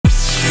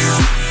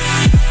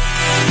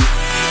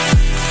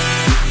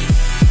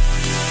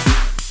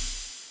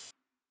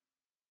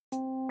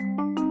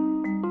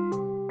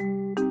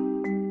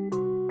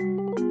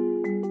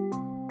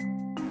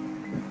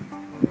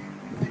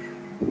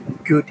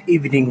Good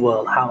evening,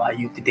 world. How are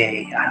you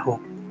today? I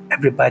hope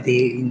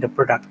everybody in the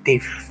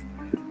productive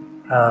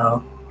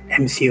uh,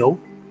 MCO,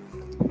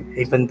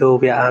 even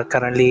though we are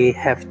currently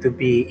have to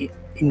be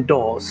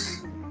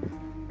indoors,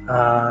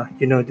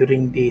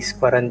 during this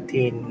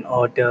quarantine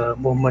or the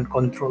movement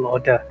control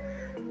order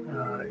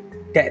uh,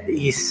 that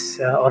is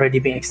already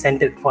being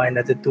extended for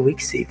another 2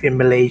 weeks. If in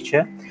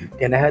Malaysia,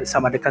 then I heard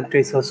some other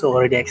countries also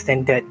already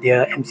extended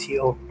their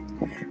MCO.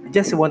 I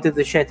just wanted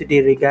to share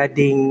today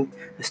regarding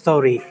a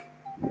story,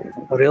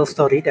 a real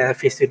story that I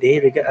faced today.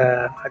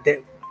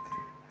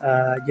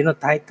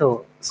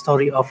 Title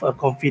story of a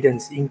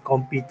confidence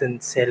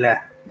incompetent seller.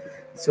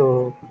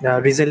 So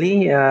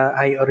recently,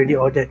 I already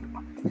ordered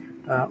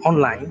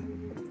online,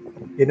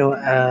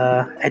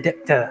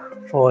 adapter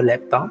for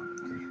laptop,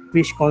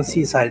 which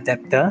consists of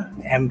adapter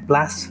and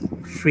plus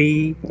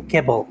free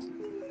cable.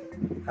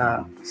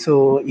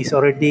 So it's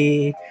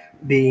already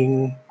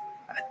being,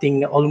 I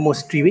think,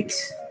 almost 3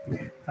 weeks.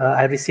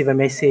 I received a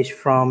message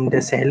from the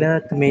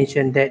seller to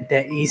mention that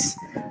there is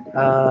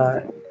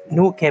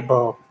no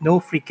cable, no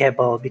free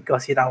cable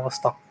because in our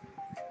stock.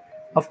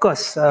 Of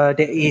course, there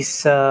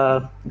is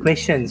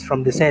questions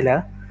from the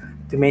seller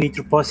to maybe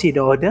to proceed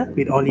the order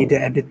with only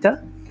the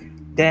editor.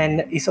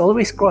 Then it's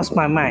always crossed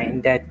my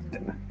mind that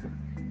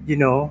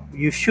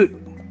you should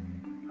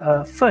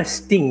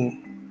first think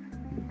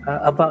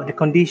about the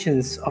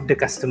conditions of the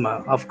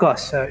customer. Of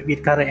course,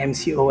 with current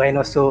MCO and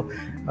also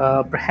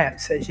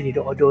perhaps actually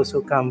the order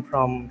also come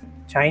from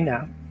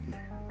China,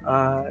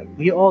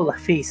 we all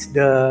face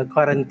the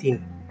quarantine,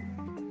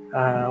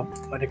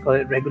 what they call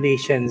it,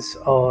 regulations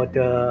or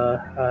the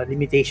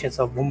limitations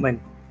of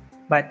movement.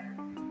 But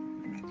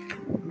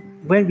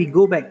when we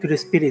go back to the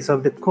spirits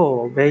of the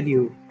core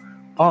value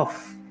of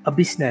a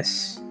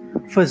business,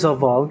 first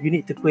of all, you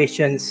need to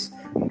question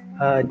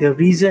the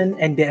reason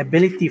and the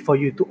ability for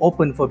you to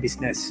open for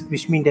business,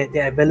 which means that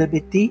the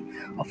availability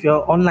of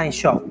your online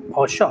shop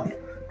or shop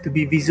to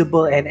be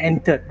visible and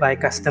entered by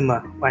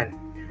customer. One.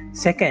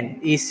 Second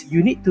is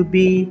you need to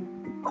be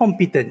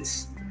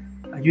competent.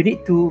 You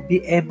need to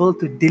be able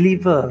to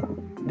deliver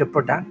the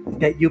product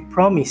that you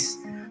promise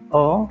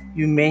or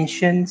you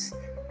mentioned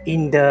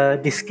in the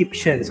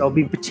descriptions or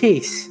be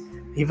purchased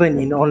even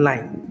in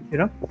online.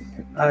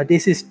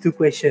 This is two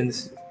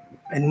questions.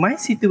 In my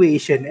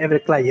situation, every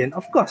client,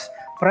 of course,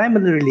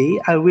 primarily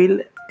I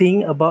will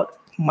think about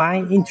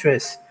my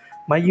interest,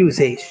 my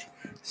usage.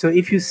 So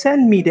if you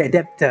send me the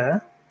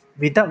adapter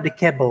without the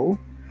cable,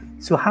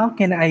 so how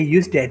can I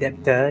use the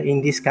adapter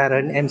in this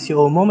current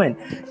MCO moment?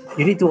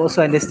 You need to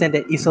also understand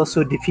that it's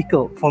also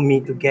difficult for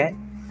me to get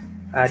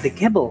the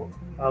cable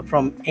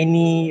from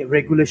any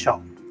regular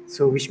shop.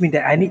 So which means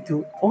that I need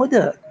to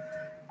order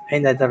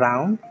another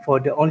round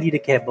for only the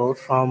cable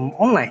from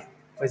online,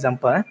 for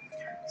example.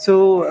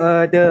 So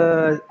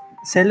the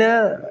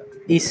seller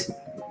is,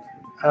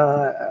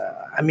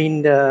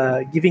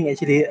 giving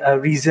actually a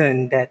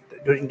reason that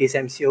during this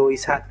MCO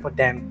it's hard for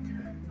them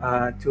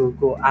to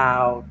go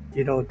out,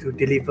 to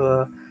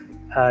deliver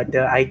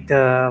the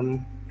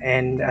item,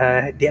 and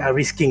they are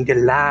risking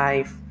their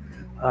life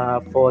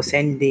for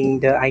sending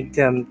the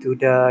item to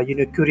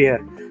the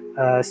courier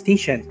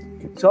station.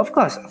 So of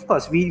course,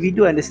 we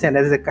do understand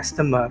as a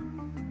customer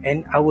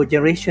and our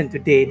generation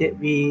today that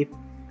we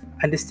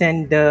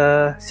understand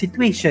the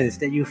situations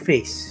that you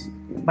face.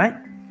 But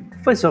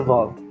first of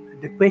all,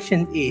 the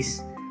question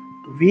is,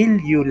 will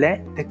you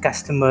let the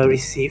customer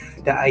receive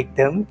the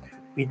item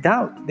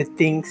without the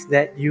things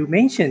that you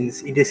mentioned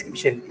in the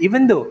description,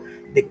 even though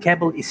the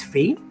cable is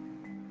free?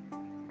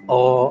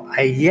 Or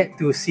I yet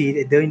to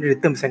see the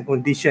terms and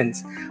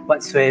conditions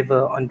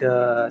whatsoever on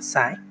the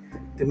site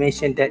to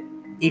mention that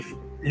if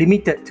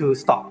limited to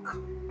stock,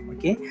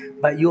 okay?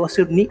 But you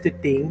also need to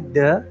think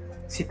the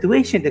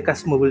situation the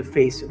customer will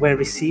face when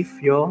receive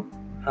your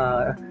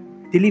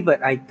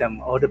delivered item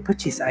or the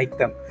purchase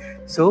item.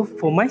 So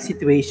for my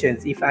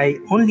situations, if I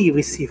only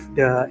receive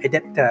the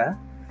adapter,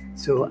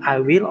 so I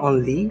will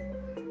only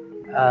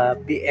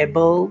be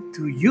able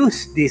to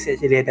use this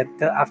actually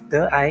adapter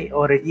after I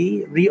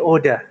already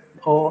reorder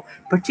or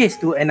purchase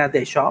to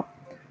another shop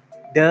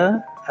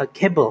the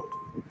cable.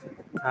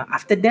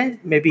 After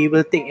that, maybe it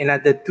will take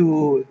another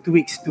two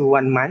weeks to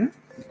 1 month.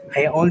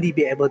 I only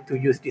be able to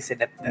use this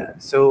adapter.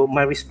 So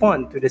my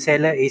response to the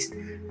seller is,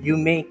 you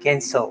may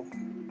cancel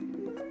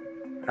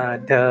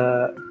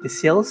the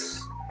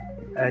sales.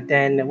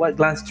 Then what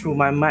glanced through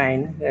my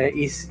mind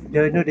is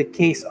the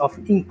case of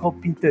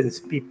incompetence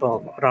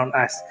people around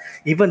us.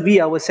 Even we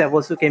ourselves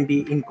also can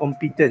be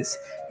incompetent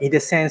in the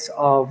sense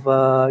of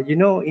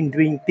in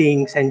doing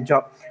things and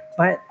job.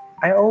 But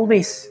I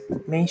always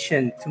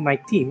mention to my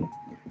team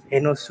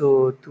and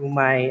also to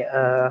my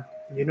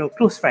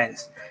close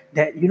friends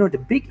that the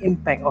big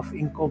impact of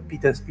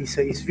incompetence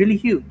people is really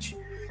huge.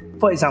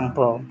 For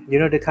example,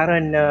 the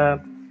current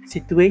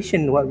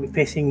situation what we're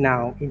facing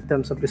now in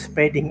terms of the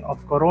spreading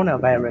of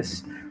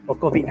coronavirus or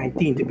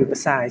COVID-19 to be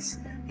precise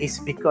is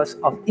because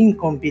of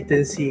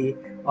incompetency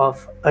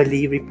of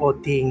early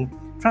reporting,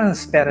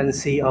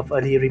 transparency of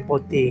early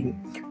reporting.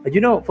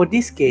 For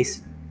this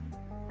case,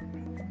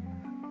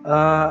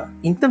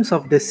 in terms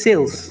of the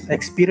sales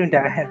experience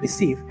that I have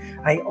received,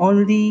 I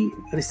only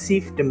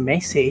received the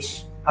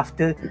message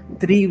after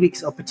 3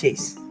 weeks of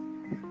purchase.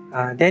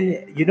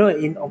 Then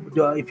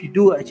if you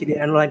do actually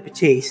online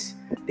purchase,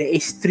 there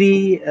is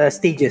three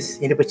stages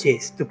in the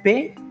purchase: to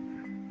pay,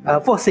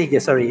 4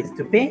 stages. Sorry,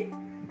 to pay,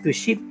 to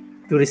ship,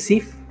 to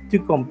receive, to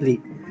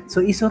complete. So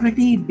it's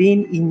already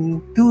been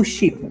in 2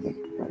 ship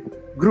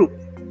group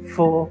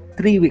for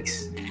 3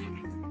 weeks.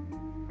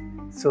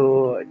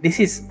 So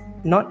this is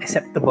not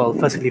acceptable.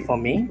 Firstly, for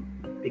me,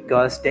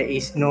 because there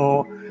is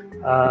no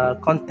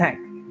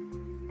contact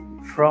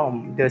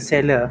from the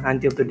seller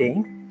until today.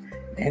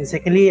 And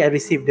secondly, I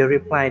received the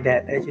reply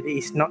that actually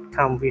it's not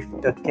come with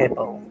the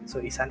cable, so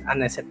it's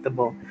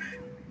unacceptable.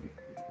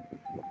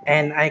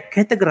 And I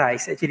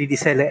categorize actually the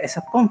seller as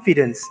a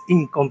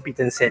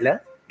incompetent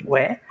seller,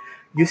 where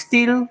you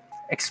still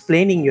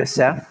explaining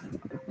yourself,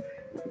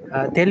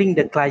 telling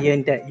the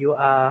client that you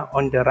are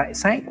on the right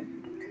side,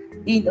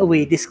 in a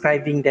way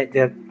describing that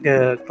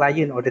the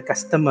client or the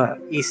customer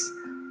is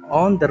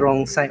on the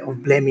wrong side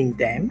of blaming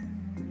them.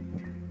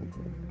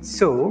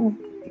 So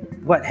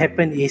what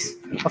happened is,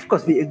 of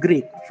course, we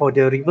agreed for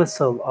the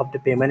reversal of the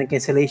payment and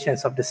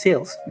cancellations of the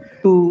sales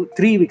to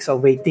 3 weeks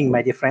of waiting,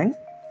 my dear friend.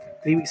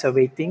 3 weeks of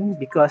waiting,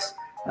 because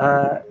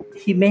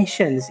he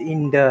mentions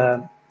in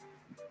the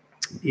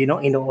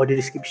in the order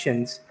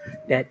descriptions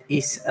that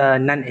is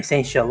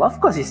non-essential. Of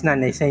course, it's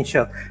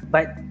non-essential,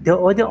 but the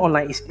order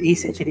online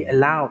is actually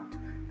allowed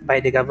by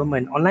the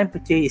government. Online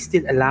purchase is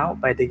still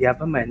allowed by the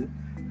government.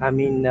 I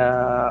mean,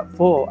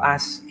 for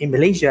us in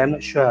Malaysia, I'm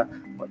not sure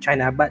about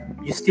China, but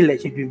you still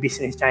actually do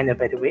business in China,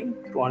 by the way,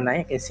 through online.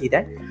 I can see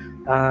that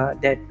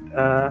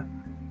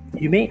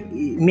you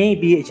may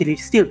be actually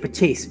still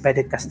purchased by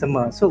the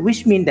customer. So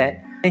which means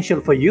that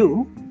essential for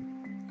you,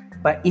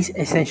 but it's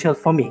essential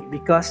for me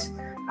because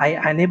I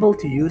unable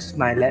to use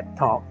my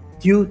laptop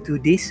due to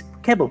this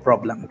cable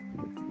problem.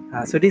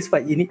 So this is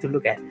what you need to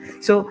look at.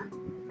 So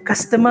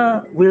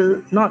customer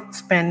will not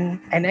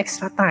spend an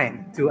extra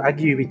time to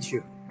argue with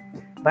you,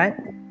 but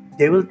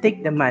they will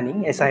take the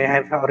money, as I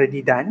have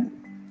already done,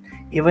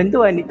 even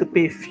though I need to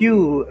pay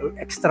few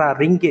extra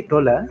ringgit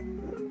dollar,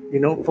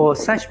 for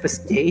such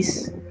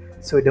purchase.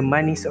 So the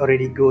money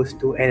already goes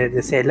to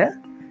another seller.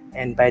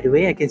 And by the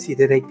way, I can see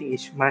the rating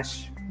is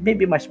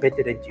maybe much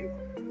better than you.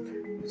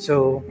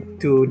 So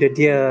to the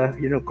dear,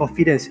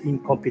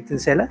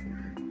 incompetent seller,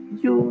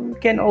 you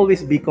can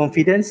always be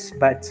confident,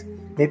 but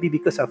maybe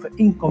because of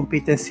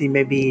incompetency,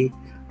 maybe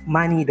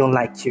money don't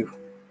like you.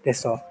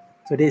 That's all.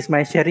 So this is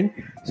my sharing.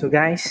 So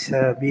guys,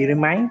 I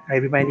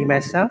reminding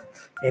myself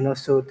and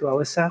also to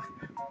ourselves,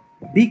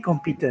 be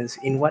competent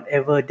in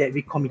whatever that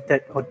we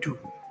committed or do.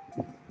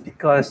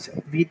 Because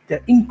with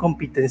the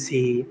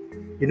incompetency,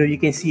 you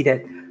can see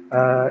that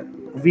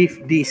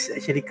with this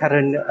actually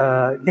current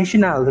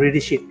national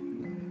leadership,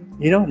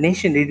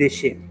 nation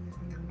leadership,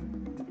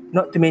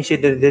 not to mention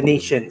the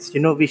nations,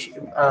 which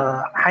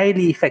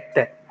highly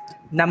affected,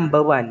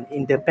 number one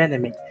in the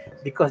pandemic,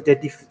 because the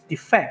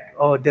defect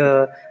or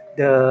the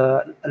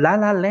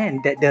la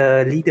land that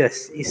the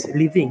leaders is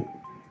living,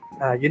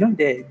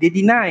 they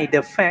deny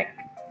the fact.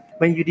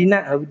 When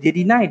they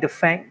deny the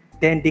fact,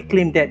 then they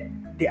claim that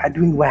they are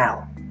doing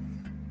well.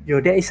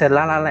 There is a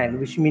la land,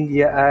 which means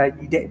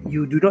that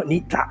you do not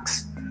need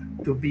drugs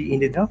to be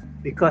in the dark,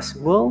 because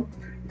world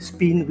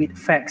spin with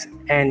facts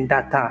and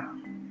data.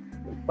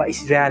 What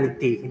is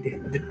reality?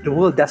 The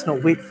world does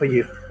not wait for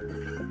you.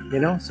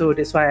 So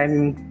that's why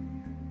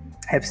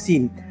have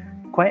seen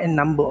quite a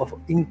number of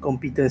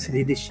incompetent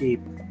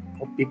leadership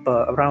of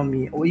people around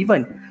me, or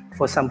even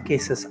for some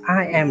cases,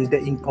 I am the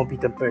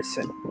incompetent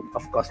person.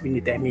 Of course, we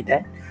need to admit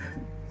that.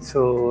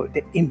 So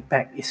the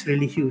impact is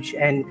really huge,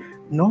 and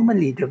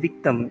normally the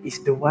victim is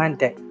the one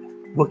that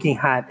working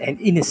hard and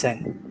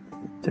innocent.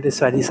 So that's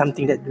why it's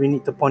something that we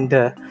need to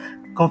ponder.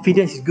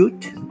 Confidence is good,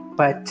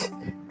 but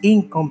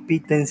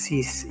incompetency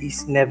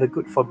is never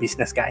good for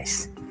business,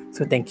 guys.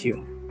 So thank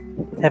you.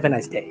 Have a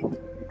nice day.